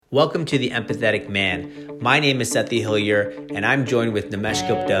Welcome to The Empathetic Man. My name is Sethi Hillier, and I'm joined with Nimesh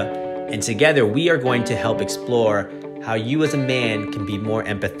Gupta, and together we are going to help explore how you as a man can be more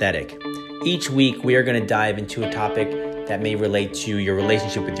empathetic. Each week, we are going to dive into a topic that may relate to your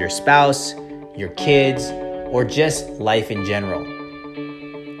relationship with your spouse, your kids, or just life in general.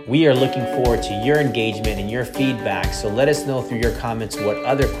 We are looking forward to your engagement and your feedback, so let us know through your comments what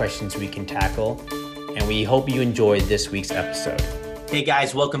other questions we can tackle, and we hope you enjoyed this week's episode. Hey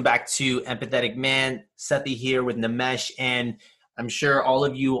guys, welcome back to Empathetic Man. Sethi here with Nimesh, and I'm sure all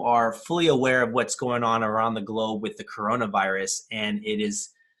of you are fully aware of what's going on around the globe with the coronavirus, and it is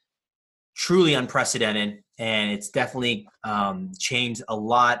truly unprecedented, and it's definitely changed a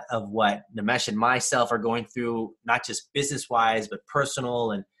lot of what Nimesh and myself are going through, not just business-wise, but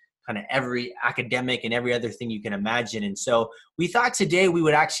personal and kind of every academic and every other thing you can imagine. And so we thought today we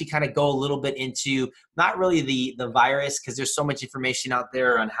would actually kind of go a little bit into not really the virus, because there's so much information out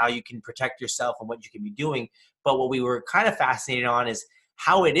there on how you can protect yourself and what you can be doing. But what we were kind of fascinated on is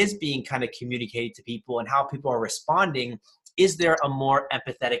how it is being kind of communicated to people and how people are responding. Is there a more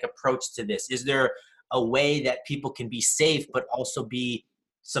empathetic approach to this? Is there a way that people can be safe but also be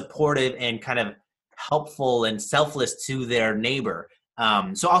supportive and kind of helpful and selfless to their neighbor?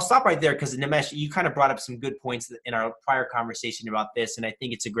 So I'll stop right there because Nimesh, you kind of brought up some good points in our prior conversation about this, and I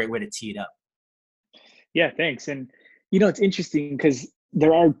think it's a great way to tee it up. Yeah, thanks. And it's interesting because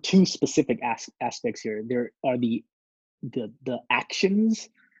there are two specific aspects here. There are the actions,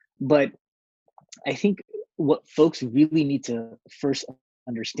 but I think what folks really need to first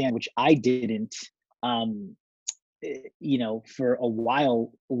understand, which I didn't, um, for a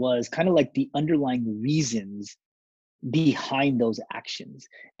while, was kind of like the underlying reasons behind those actions.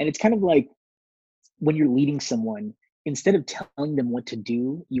 And it's kind of like when you're leading someone, instead of telling them what to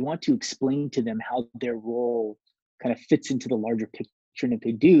do, you want to explain to them how their role kind of fits into the larger picture. And if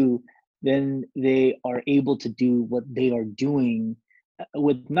they do, then they are able to do what they are doing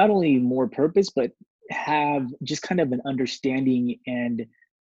with not only more purpose, but have just kind of an understanding and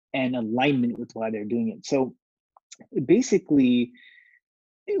alignment with why they're doing it. So basically,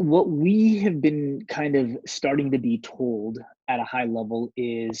 what we have been kind of starting to be told at a high level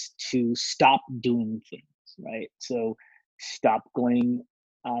is to stop doing things, right? So stop going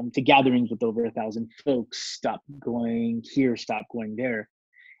to gatherings with over 1,000 folks, stop going here, stop going there.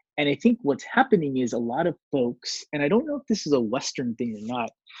 And I think what's happening is a lot of folks, and I don't know if this is a Western thing or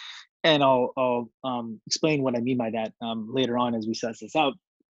not, and I'll explain what I mean by that later on as we suss this out.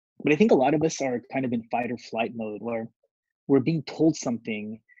 But I think a lot of us are kind of in fight or flight mode where we're being told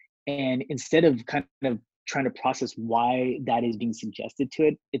something, and instead of kind of trying to process why that is being suggested to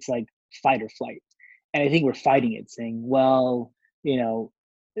it, it's like fight or flight. And I think we're fighting it, saying, well, you know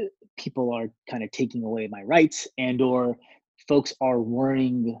uh, people are kind of taking away my rights, and or folks are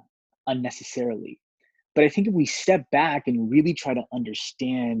worrying unnecessarily. But I think if we step back and really try to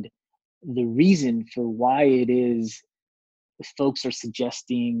understand the reason for why it is folks are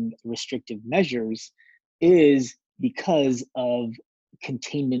suggesting restrictive measures, is because of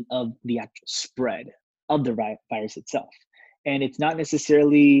containment of the actual spread of the virus itself. And it's not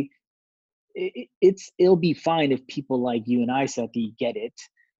necessarily, it'll be fine if people like you and I, Sati, get it.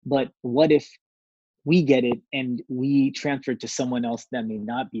 But what if we get it and we transfer it to someone else that may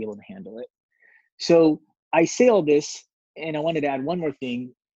not be able to handle it? So I say all this, and I wanted to add one more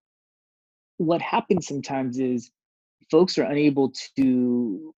thing. What happens sometimes is folks are unable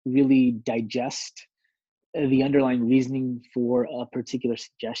to really digest the underlying reasoning for a particular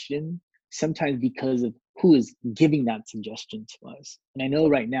suggestion, sometimes because of who is giving that suggestion to us. And I know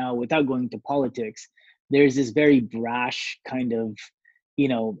right now, without going to politics, there's this very brash kind of, you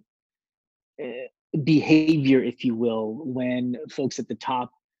know, behavior, if you will, when folks at the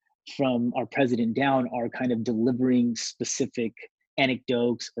top, from our president down, are kind of delivering specific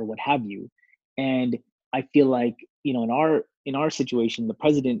anecdotes or what have you. And I feel like, in our situation, the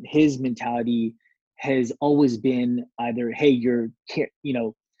president, his mentality has always been either, hey,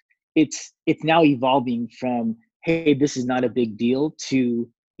 it's now evolving from, hey, this is not a big deal, to,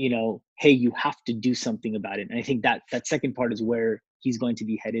 hey, you have to do something about it. And I think that second part is where he's going to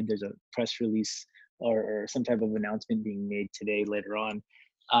be headed. There's a press release or some type of announcement being made today later on.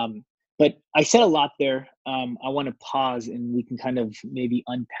 But I said a lot there. I want to pause and we can kind of maybe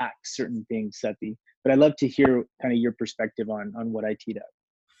unpack certain things, Sethi. But I'd love to hear kind of your perspective on what I teed up.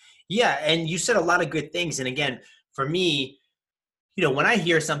 Yeah, and you said a lot of good things. And again, for me, when I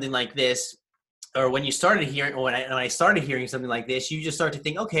hear something like this, or when you started hearing, or when I started hearing something like this, you just start to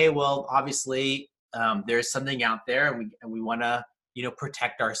think, okay, well, obviously, there's something out there, and we want to,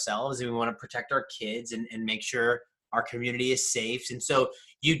 protect ourselves, and we want to protect our kids, and make sure our community is safe. And so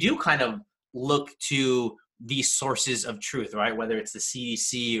you do kind of look to these sources of truth, right? Whether it's the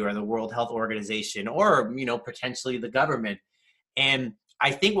CDC or the World Health Organization or, potentially the government. And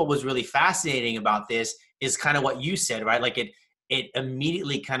I think what was really fascinating about this is kind of what you said, right? Like it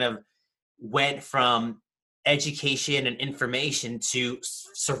immediately kind of went from education and information to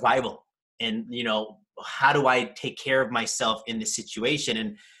survival. And, how do I take care of myself in this situation?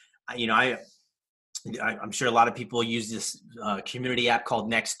 And, I'm sure a lot of people use this community app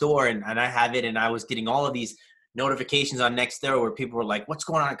called Nextdoor, and I have it, and I was getting all of these notifications on Nextdoor where people were like, what's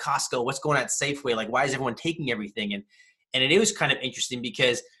going on at Costco? What's going on at Safeway? Like, why is everyone taking everything? And it was kind of interesting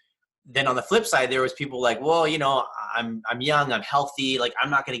because then on the flip side, there was people like, well, I'm young, I'm healthy, like I'm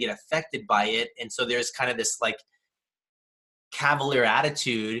not going to get affected by it. And so there's kind of this like cavalier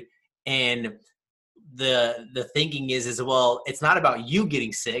attitude. And the thinking is well, it's not about you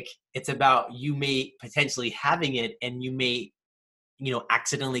getting sick, it's about you may potentially having it, and you may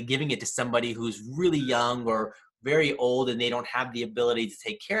accidentally giving it to somebody who's really young or very old and they don't have the ability to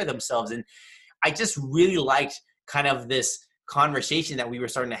take care of themselves. And I just really liked kind of this conversation that we were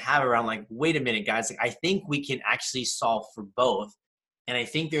starting to have around like, wait a minute, guys, like, I think we can actually solve for both. And I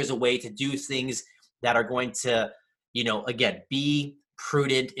think there's a way to do things that are going to, again, be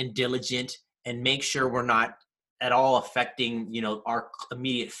prudent and diligent and make sure we're not at all affecting, our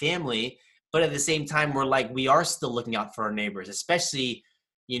immediate family. But at the same time, we are still looking out for our neighbors, especially,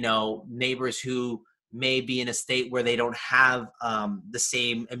 neighbors who may be in a state where they don't have the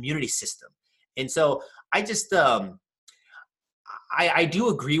same immunity system. And so I just, I do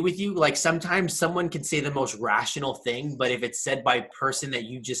agree with you. Like sometimes someone can say the most rational thing, but if it's said by a person that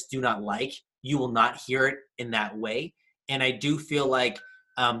you just do not like, you will not hear it in that way. And I do feel like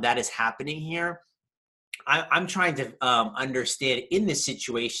that is happening here. I'm trying to understand in this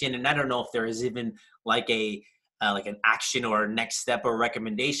situation, and I don't know if there is even like like an action or a next step or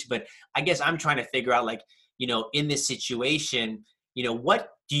recommendation, but I guess I'm trying to figure out like, in this situation, what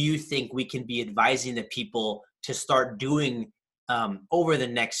do you think we can be advising the people to start doing over the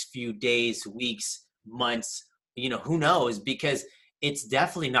next few days, weeks, months, who knows, because it's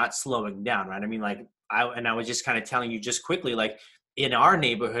definitely not slowing down, right? I mean, like I was just kind of telling you just quickly, like in our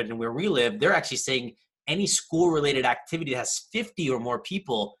neighborhood and where we live, they're actually saying any school related activity that has 50 or more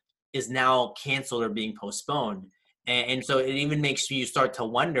people is now canceled or being postponed. And so it even makes you start to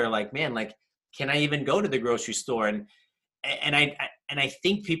wonder like, man, like, can I even go to the grocery store? And I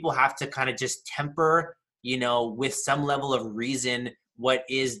think people have to kind of just temper, with some level of reason, what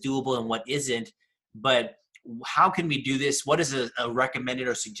is doable and what isn't. But how can we do this? What is a recommended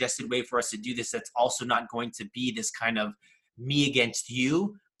or suggested way for us to do this that's also not going to be this kind of me against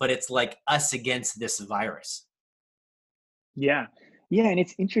you, but it's like us against this virus? Yeah. Yeah. And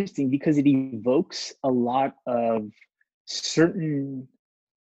it's interesting because it evokes a lot of certain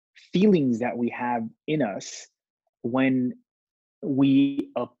feelings that we have in us when we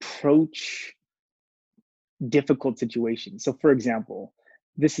approach difficult situations. So, for example,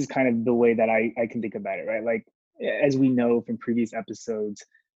 this is kind of the way that I can think about it, right? Like, as we know from previous episodes,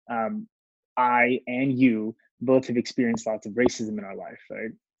 I and you both have experienced lots of racism in our life,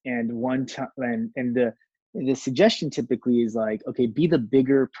 right? And one time, and the suggestion typically is like, okay, be the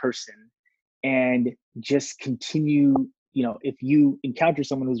bigger person and just continue. If you encounter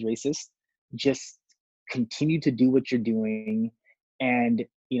someone who's racist, just continue to do what you're doing, and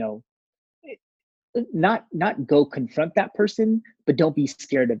not go confront that person, but don't be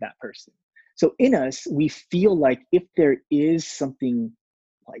scared of that person. So in us, we feel like if there is something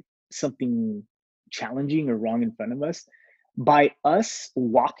challenging or wrong in front of us, by us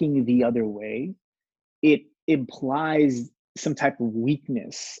walking the other way, it implies some type of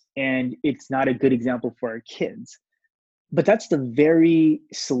weakness, and it's not a good example for our kids. But that's the very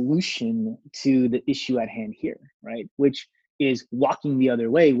solution to the issue at hand here, right? Which is walking the other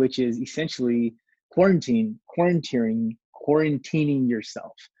way, which is essentially quarantining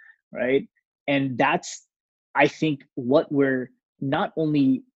yourself, right? And that's, I think, what we're not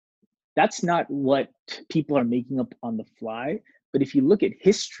only, that's not what people are making up on the fly, but if you look at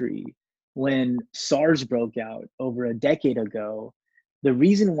history, when SARS broke out over a decade ago, the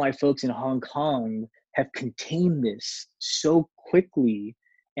reason why folks in Hong Kong have contained this so quickly,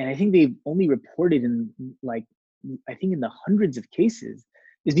 and I think they've only reported in I think in the hundreds of cases,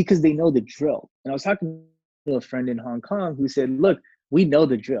 is because they know the drill. And I was talking to a friend in Hong Kong who said, look, we know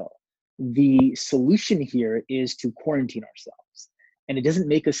the drill. The solution here is to quarantine ourselves. And it doesn't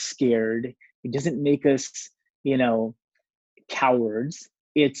make us scared. It doesn't make us, cowards.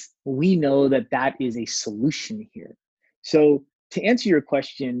 We know that is a solution here. So to answer your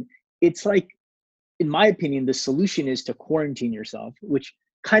question, it's like in my opinion, the solution is to quarantine yourself, which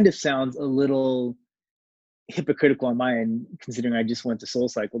kind of sounds a little hypocritical on my end, considering I just went to Soul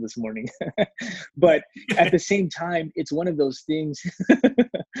Cycle this morning. But at the same time, it's one of those things.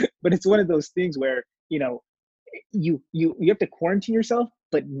 But it's one of those things where, you know, you have to quarantine yourself,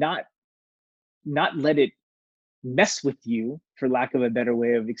 but not let it mess with you, for lack of a better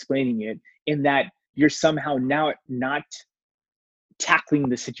way of explaining it, in that you're somehow now not tackling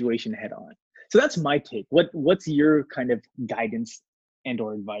the situation head on. So that's my take. What's your kind of guidance and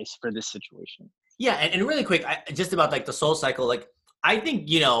or advice for this situation? Yeah, and really quick, just about like the Soul Cycle, like I think,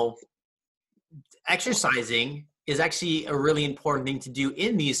 you know, exercising is actually a really important thing to do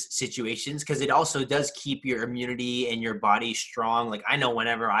in these situations because it also does keep your immunity and your body strong. Like I know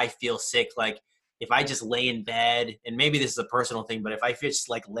whenever I feel sick, like if I just lay in bed, and maybe this is a personal thing, but if I just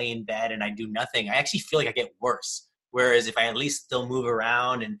like lay in bed and I do nothing, I actually feel like I get worse. Whereas if I at least still move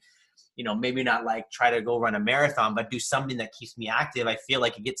around and, you know, maybe not like try to go run a marathon, but do something that keeps me active, I feel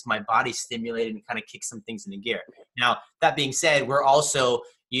like it gets my body stimulated and kind of kicks some things into gear. Now, that being said, we're also,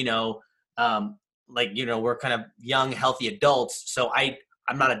 you know, like, you know, we're kind of young, healthy adults. So I'm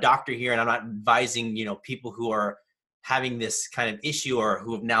not a doctor here and I'm not advising, you know, people who are having this kind of issue or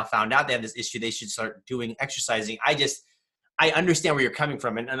who have now found out they have this issue, they should start doing exercising. I understand where you're coming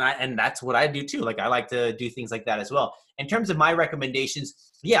from. And that's what I do too. Like I like to do things like that as well. In terms of my recommendations,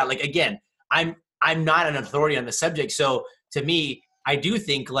 yeah, like again, I'm not an authority on the subject. So to me, I do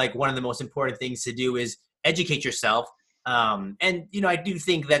think like one of the most important things to do is educate yourself. And, you know, I do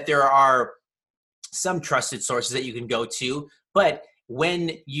think that there are some trusted sources that you can go to, but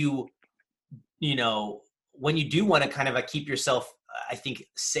when you know, when you do want to kind of keep yourself, I think,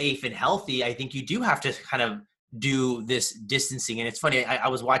 safe and healthy, I think you do have to kind of do this distancing. And it's funny, I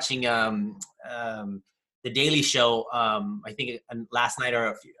was watching the Daily Show, I think last night or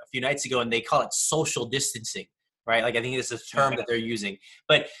a few nights ago, and they call it social distancing, right? Like I think this is a term that they're using.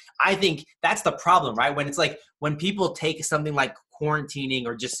 But I think that's the problem, right? When it's like when people take something like quarantining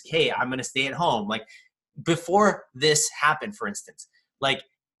or just, hey, I'm going to stay at home. Like before this happened, for instance, like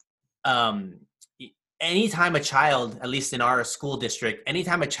um, anytime a child, at least in our school district,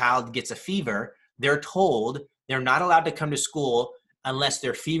 anytime a child gets a fever, they're told they're not allowed to come to school unless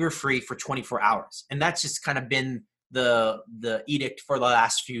they're fever free for 24 hours. And that's just kind of been the edict for the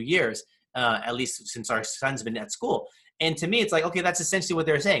last few years, at least since our son's been at school. And to me, it's like, okay, that's essentially what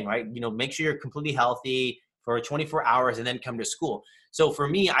they're saying, right? You know, make sure you're completely healthy for 24 hours and then come to school. So for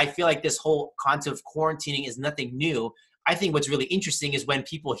me, I feel like this whole concept of quarantining is nothing new. I think what's really interesting is when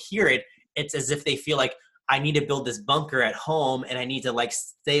people hear it, it's as if they feel like I need to build this bunker at home and I need to like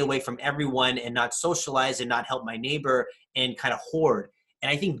stay away from everyone and not socialize and not help my neighbor and kind of hoard.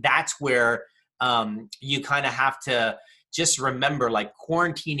 And I think that's where you kind of have to just remember like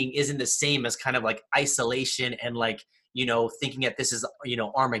quarantining isn't the same as kind of like isolation and like, you know, thinking that this is, you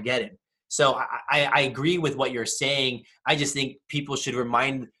know, Armageddon. So I agree with what you're saying. I just think people should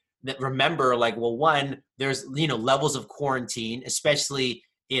remember like, well, one, there's, you know, levels of quarantine, especially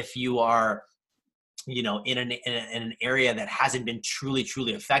if you are, you know, in an area that hasn't been truly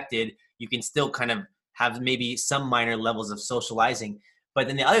affected. You can still kind of have maybe some minor levels of socializing. But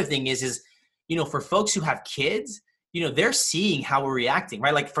then the other thing is, you know, for folks who have kids, you know, they're seeing how we're reacting,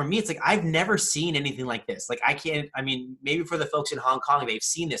 right? Like for me, it's like, I've never seen anything like this. Like I mean, maybe for the folks in Hong Kong, they've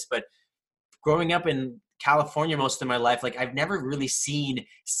seen this, but growing up in California most of my life, like I've never really seen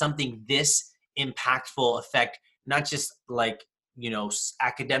something this impactful affect not just like, you know,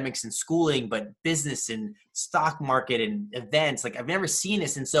 academics and schooling, but business and stock market and events. Like I've never seen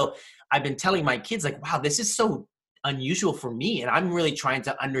this. And so I've been telling my kids like, wow, this is so unusual for me. And I'm really trying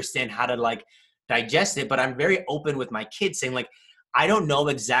to understand how to like digest it. But I'm very open with my kids saying like, I don't know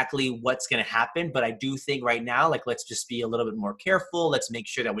exactly what's going to happen, but I do think right now, like, let's just be a little bit more careful. Let's make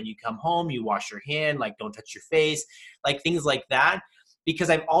sure that when you come home, you wash your hand, like don't touch your face, like things like that. Because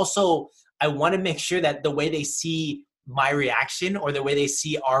I want to make sure that the way they see my reaction or the way they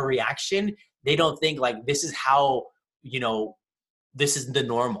see our reaction, they don't think like this is how, you know, this is the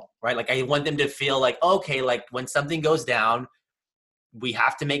normal, right? Like I want them to feel like, okay, like when something goes down, we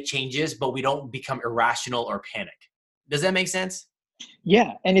have to make changes, but we don't become irrational or panic. Does that make sense?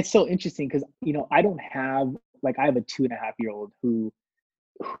 Yeah, and it's so interesting because, you know, I don't have, like, I have a 2.5-year-old who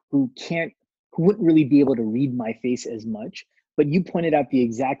wouldn't really be able to read my face as much. But you pointed out the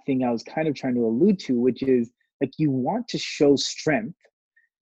exact thing I was kind of trying to allude to, which is like you want to show strength,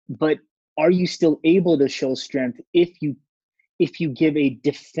 but are you still able to show strength if you give a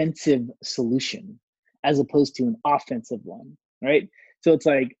defensive solution as opposed to an offensive one, right? So it's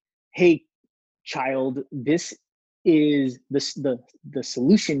like, hey, child, this is the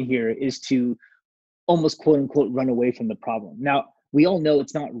solution here is to almost quote unquote run away from the problem. Now, we all know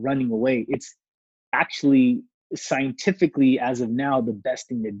it's not running away. It's actually scientifically, as of now, the best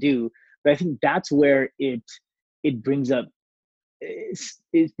thing to do. But I think that's where it brings up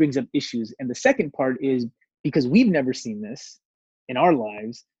it brings up issues. And the second part is because we've never seen this in our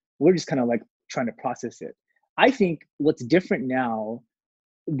lives, we're just kind of like trying to process it. I think what's different now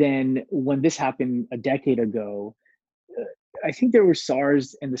than when this happened a decade ago, I think there were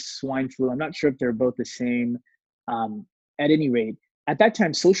SARS and the swine flu. I'm not sure if they're both the same. At any rate, at that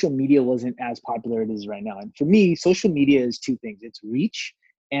time, social media wasn't as popular as it is right now. And for me, social media is two things: it's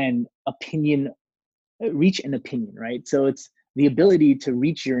and opinion, reach and opinion, right? So it's the ability to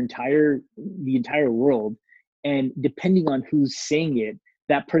reach the entire world, and depending on who's saying it,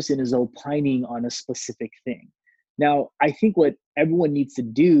 that person is opining on a specific thing. Now, I think what everyone needs to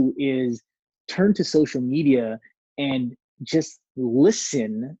do is turn to social media and just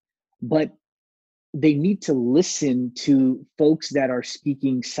listen, but they need to listen to folks that are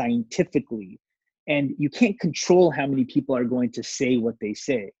speaking scientifically. And you can't control how many people are going to say what they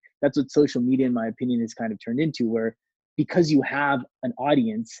say. That's what social media, in my opinion, is kind of turned into, where because you have an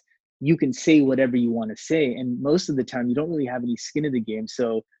audience, you can say whatever you want to say. And most of the time, you don't really have any skin in the game.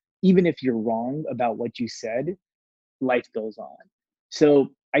 So even if you're wrong about what you said, life goes on. So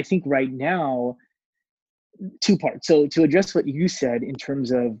I think right now, two parts. So to address what you said in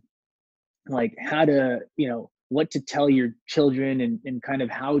terms of like how to, what to tell your children, and kind of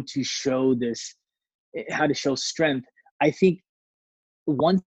how to show this, how to show strength. I think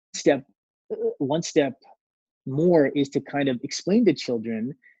one step one step more is to kind of explain to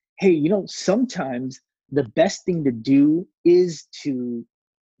children, hey, sometimes the best thing to do is to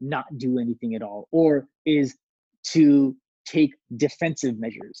not do anything at all, or is to take defensive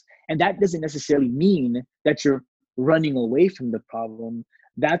measures. And that doesn't necessarily mean that you're running away from the problem.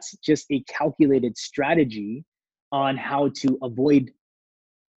 That's just a calculated strategy on how to avoid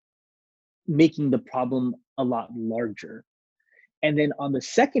making the problem a lot larger. And then on the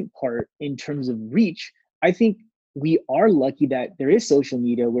second part, in terms of reach, I think we are lucky that there is social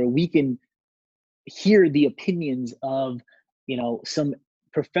media where we can hear the opinions of, some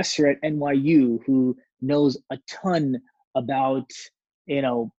professor at NYU who knows a ton about,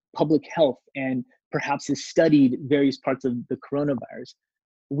 public health, and perhaps has studied various parts of the coronavirus.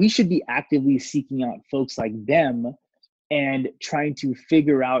 We should be actively seeking out folks like them and trying to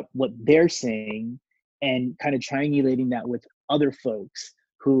figure out what they're saying, and kind of triangulating that with other folks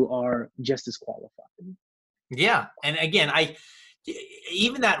who are just as qualified. Yeah. And again,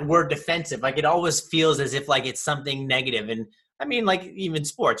 even that word defensive, like it always feels as if like it's something negative. And I mean, like even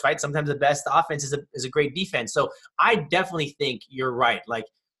sports, right? Sometimes the best offense is a great defense. So I definitely think you're right. Like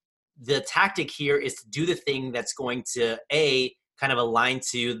the tactic here is to do the thing that's going to kind of align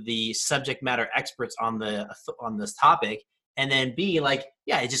to the subject matter experts on this topic, and then B, like,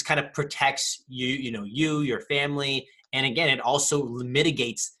 yeah, it just kind of protects your family, and again, it also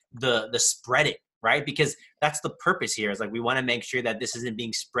mitigates the spreading, right? Because that's the purpose here, is like we want to make sure that this isn't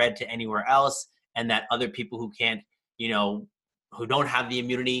being spread to anywhere else, and that other people who can't, who don't have the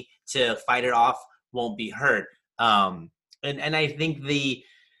immunity to fight it off won't be hurt. And I think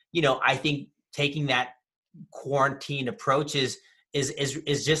I think taking that quarantine approach is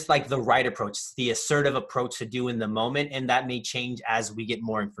just like the right approach. It's the assertive approach to do in the moment, and that may change as we get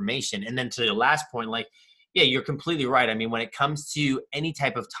more information. And then to the last point, like, yeah, you're completely right. I mean, when it comes to any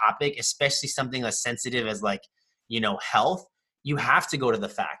type of topic, especially something as sensitive as like, health, you have to go to the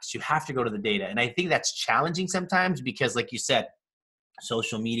facts. You have to go to the data. And I think that's challenging sometimes because, like you said,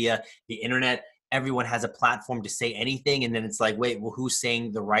 social media, the internet, everyone has a platform to say anything. And then it's like, wait, well, who's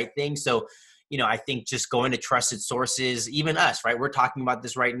saying the right thing? So, I think just going to trusted sources, even us, right? We're talking about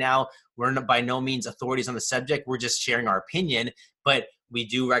this right now. We're by no means authorities on the subject. We're just sharing our opinion, but we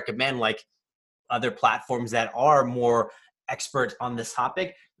do recommend like other platforms that are more expert on this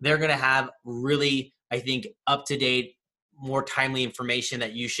topic. They're going to have really, I think, up-to-date, more timely information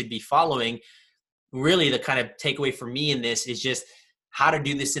that you should be following. Really, the kind of takeaway for me in this is just how to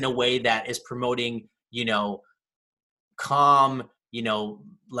do this in a way that is promoting, calm,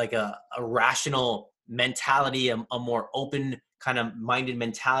 like a rational mentality, a more open kind of minded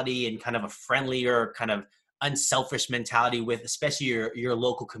mentality, and kind of a friendlier, kind of unselfish mentality with especially your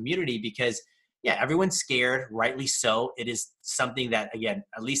local community. Because yeah, everyone's scared, rightly so. It is something that, again,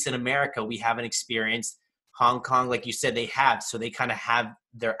 at least in America, we haven't experienced. Hong Kong, like you said, they have. So they kind of have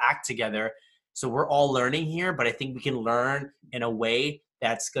their act together. So we're all learning here, but I think we can learn in a way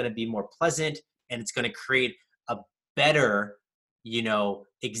that's going to be more pleasant, and it's going to create a better,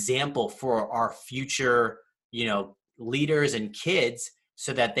 example for our future, leaders and kids,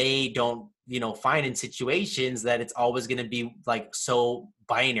 so that they don't, find in situations that it's always going to be like so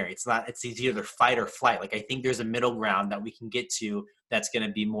binary. It's either fight or flight. Like, I think there's a middle ground that we can get to that's going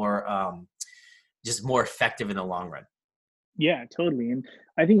to be more, just more effective in the long run. Yeah, totally. And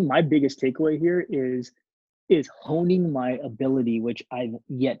I think my biggest takeaway here is honing my ability, which I've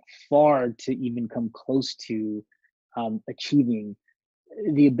yet far to even come close to achieving,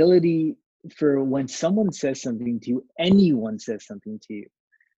 the ability for when someone says something to you, anyone says something to you,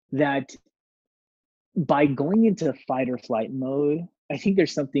 that by going into fight or flight mode, I think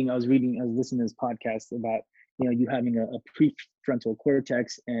there's something I was listening to this podcast about, you having a prefrontal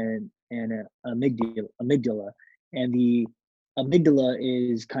cortex and a amygdala, and the amygdala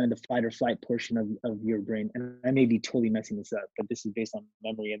is kind of the fight or flight portion of your brain. And I may be totally messing this up, but this is based on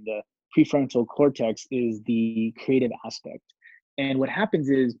memory. And the prefrontal cortex is the creative aspect. And what happens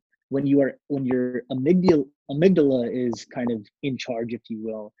is when your amygdala is kind of in charge, if you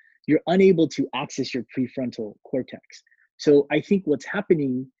will, you're unable to access your prefrontal cortex. So I think what's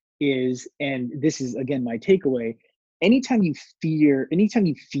happening is, and this is again my takeaway, anytime you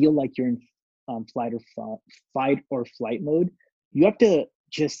feel like you're in fight or flight mode, you have to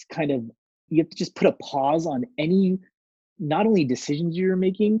just put a pause on any, not only decisions you're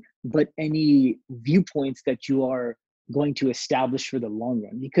making, but any viewpoints that you are going to establish for the long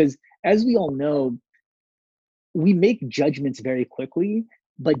run. Because as we all know, we make judgments very quickly,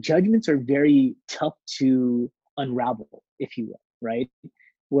 but judgments are very tough to unravel, if you will, right?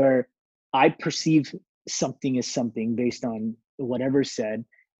 Where I perceive something as something based on whatever's said,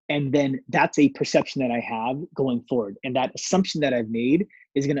 and then that's a perception that I have going forward. And that assumption that I've made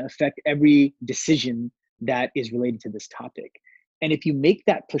is going to affect every decision that is related to this topic. And if you make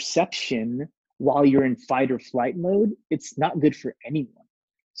that perception while you're in fight or flight mode, it's not good for anyone.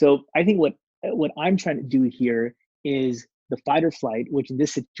 So I think what I'm trying to do here is the fight or flight, which in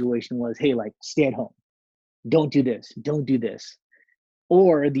this situation was, hey, like, stay at home, don't do this, don't do this.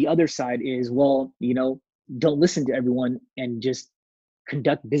 Or the other side is, well, don't listen to everyone and just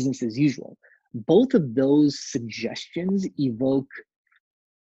conduct business as usual. Both of those suggestions evoke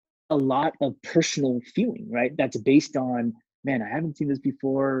a lot of personal feeling, right? That's based on, man, I haven't seen this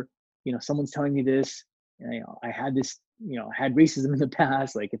before. Someone's telling me this. I had this, I had racism in the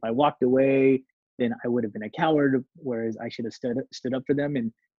past. Like, if I walked away, then I would have been a coward, whereas I should have stood up for them.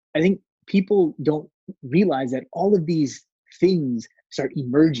 And I think people don't realize that all of these things start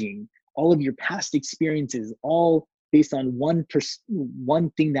emerging, all of your past experiences, all based on one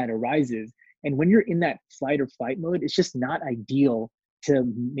thing that arises. And when you're in that flight or fight mode, it's just not ideal to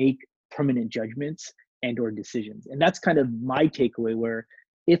make permanent judgments and or decisions. And that's kind of my takeaway, where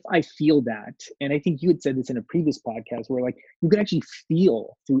if I feel that, and I think you had said this in a previous podcast, where like you can actually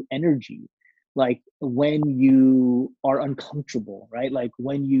feel through energy, like when you are uncomfortable, right? Like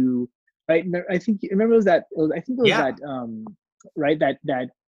when you, right? I think remember it was that. I think it was Yeah. that. Right.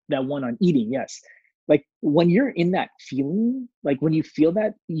 That one on eating. Yes. Like when you're in that feeling, like when you feel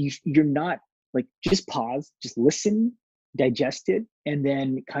that, you're not like, just pause, just listen, digest it, and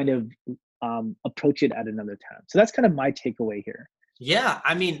then kind of approach it at another time. So that's kind of my takeaway here. Yeah,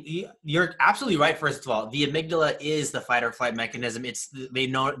 I mean, you're absolutely right. First of all, the amygdala is the fight or flight mechanism.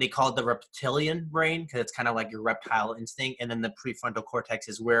 They call it the reptilian brain because it's kind of like your reptile instinct, and then the prefrontal cortex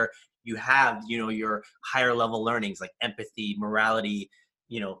is where you have, your higher level learnings like empathy, morality,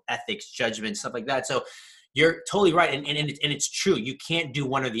 ethics, judgment, stuff like that. So you're totally right, and it's true. You can't do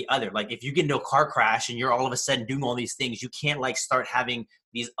one or the other. Like if you get into a car crash and you're all of a sudden doing all these things, you can't like start having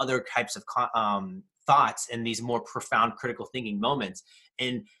these other types of thoughts and these more profound critical thinking moments.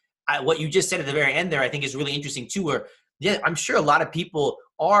 And what you just said at the very end there, I think is really interesting too, where, yeah, I'm sure a lot of people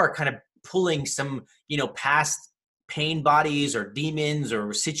are kind of pulling some, past pain bodies or demons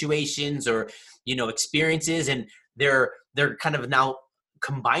or situations or, experiences. And they're kind of now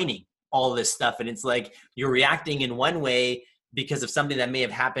combining all this stuff. And it's like, you're reacting in one way because of something that may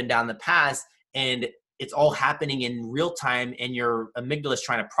have happened down the past. And it's all happening in real time and your amygdala is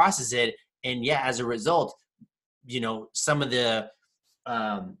trying to process it. And yeah, as a result, some of the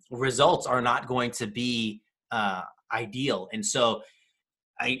results are not going to be ideal. And so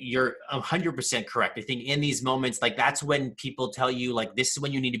you're 100% correct. I think in these moments, like that's when people tell you, like, this is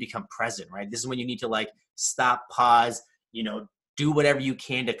when you need to become present, right? This is when you need to like stop, pause, do whatever you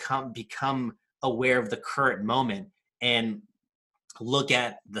can to become aware of the current moment and look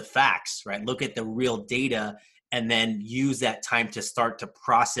at the facts, right? Look at the real data and then use that time to start to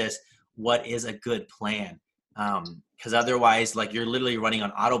process what is a good plan. Because otherwise, like, you're literally running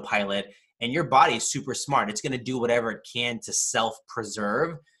on autopilot and your body is super smart. It's going to do whatever it can to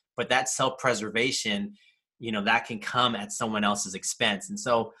self-preserve, but that self-preservation, that can come at someone else's expense. And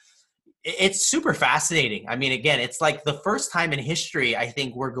so it's super fascinating. I mean, again, it's like the first time in history, I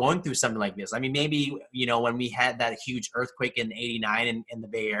think we're going through something like this. I mean, maybe, when we had that huge earthquake in '89 in the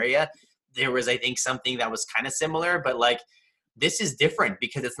Bay Area, there was, I think, something that was kind of similar, but like, this is different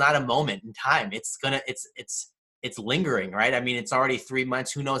because it's not a moment in time. It's lingering, right? I mean, it's already 3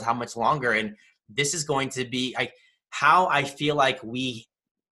 months, who knows how much longer. And this is going to be like how I feel like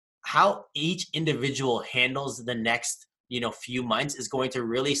how each individual handles the next few months is going to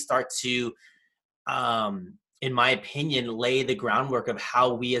really start to, in my opinion, lay the groundwork of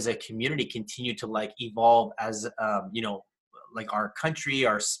how we as a community continue to like evolve as, like our country,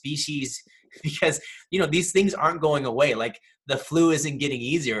 our species, because, these things aren't going away. Like the flu isn't getting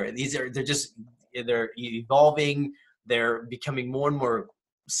easier. They're evolving. They're becoming more and more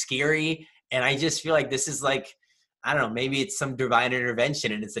scary. And I just feel like this is like, I don't know, maybe it's some divine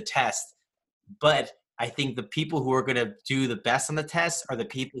intervention and it's a test, but I think the people who are going to do the best on the test are the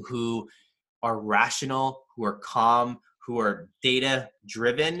people who are rational, who are calm, who are data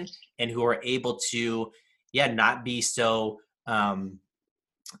driven, and who are able to, not be so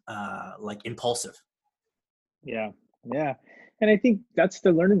like impulsive. Yeah. And I think that's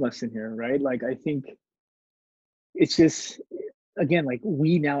the learning lesson here, right? Like, I think it's just, again, like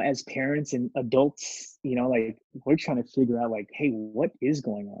we now as parents and adults, like we're trying to figure out like, hey, what is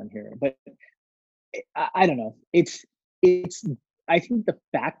going on here? But I don't know. It's I think the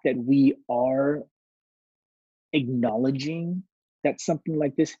fact that we are acknowledging that something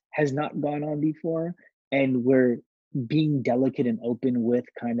like this has not gone on before, and we're being delicate and open with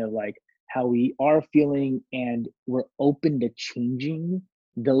kind of like how we are feeling, and we're open to changing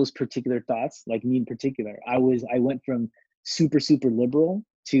those particular thoughts. Like me in particular, I went from super liberal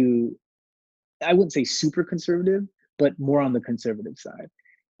to, I wouldn't say super conservative, but more on the conservative side,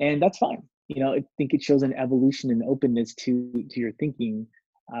 and that's fine. I think it shows an evolution and openness to your thinking.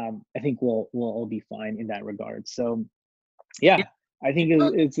 I think we'll all be fine in that regard. So, I think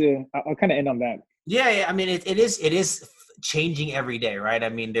I'll kind of end on that. Yeah. I mean, it is changing every day, right? I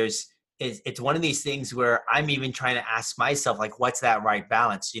mean, it's one of these things where I'm even trying to ask myself, like, what's that right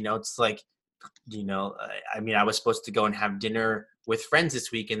balance? It's like, I mean, I was supposed to go and have dinner with friends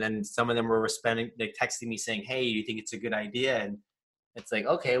this week, and then some of them were texting me saying, hey, do you think it's a good idea? And it's like,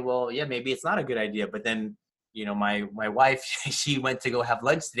 okay, well, yeah, maybe it's not a good idea. But then, my wife, she went to go have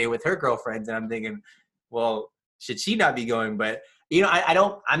lunch today with her girlfriends, and I'm thinking, well, should she not be going? But,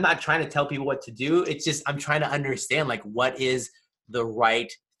 I'm not trying to tell people what to do. It's just, I'm trying to understand, like, what is the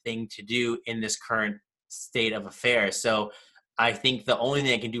right thing to do in this current state of affairs. So I think the only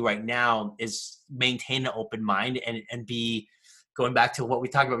thing I can do right now is maintain an open mind and be, going back to what we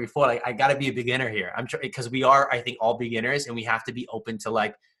talked about before, like I got to be a beginner here. Because we are, I think, all beginners, and we have to be open to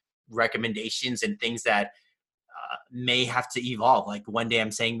like recommendations and things that may have to evolve. Like one day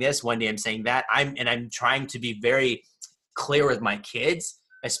I'm saying this, one day I'm saying that. I'm trying to be very clear with my kids,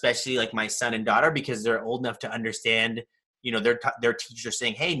 especially like my son and daughter, because they're old enough to understand, their teachers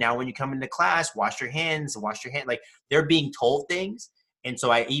saying, hey, now when you come into class, wash your hands. Like they're being told things. And so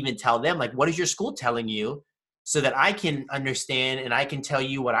I even tell them, like, what is your school telling you? So that I can understand and I can tell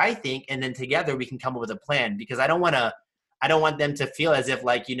you what I think, and then together we can come up with a plan. Because I don't want them to feel as if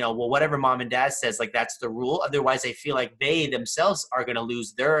like, well, whatever mom and dad says, like that's the rule. Otherwise, I feel like they themselves are going to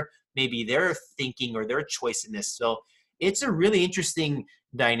lose their thinking or their choice in this. So it's a really interesting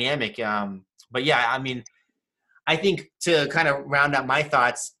dynamic. But yeah, I mean, I think to kind of round out my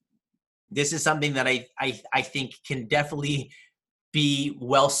thoughts, this is something that I think can definitely be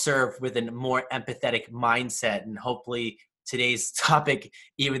well served with a more empathetic mindset. And hopefully today's topic,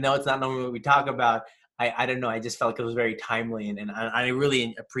 even though it's not normally what we talk about, I don't know, I just felt like it was very timely, and I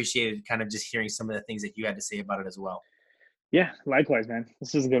really appreciated kind of just hearing some of the things that you had to say about it as well. Yeah, likewise, man.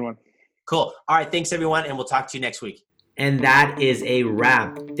 This is a good one. Cool. All right. Thanks everyone. And we'll talk to you next week. And that is a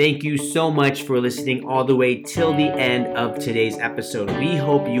wrap. Thank you so much for listening all the way till the end of today's episode. We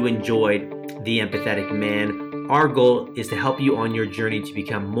hope you enjoyed The Empathetic Man. Our goal is to help you on your journey to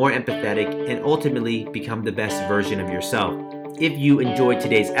become more empathetic and ultimately become the best version of yourself. If you enjoyed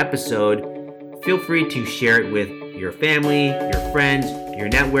today's episode, feel free to share it with your family, your friends, your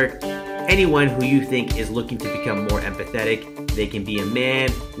network, anyone who you think is looking to become more empathetic. They can be a man,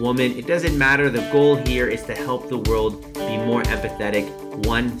 woman, it doesn't matter. The goal here is to help the world be more empathetic,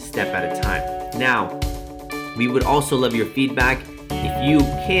 one step at a time. Now, we would also love your feedback. If you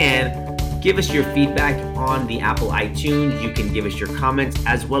can, give us your feedback on the Apple iTunes. You can give us your comments,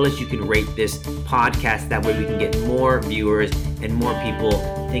 as well as you can rate this podcast. That way we can get more viewers and more people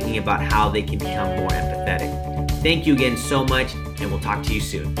thinking about how they can become more empathetic. Thank you again so much, and we'll talk to you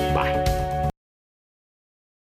soon. Bye.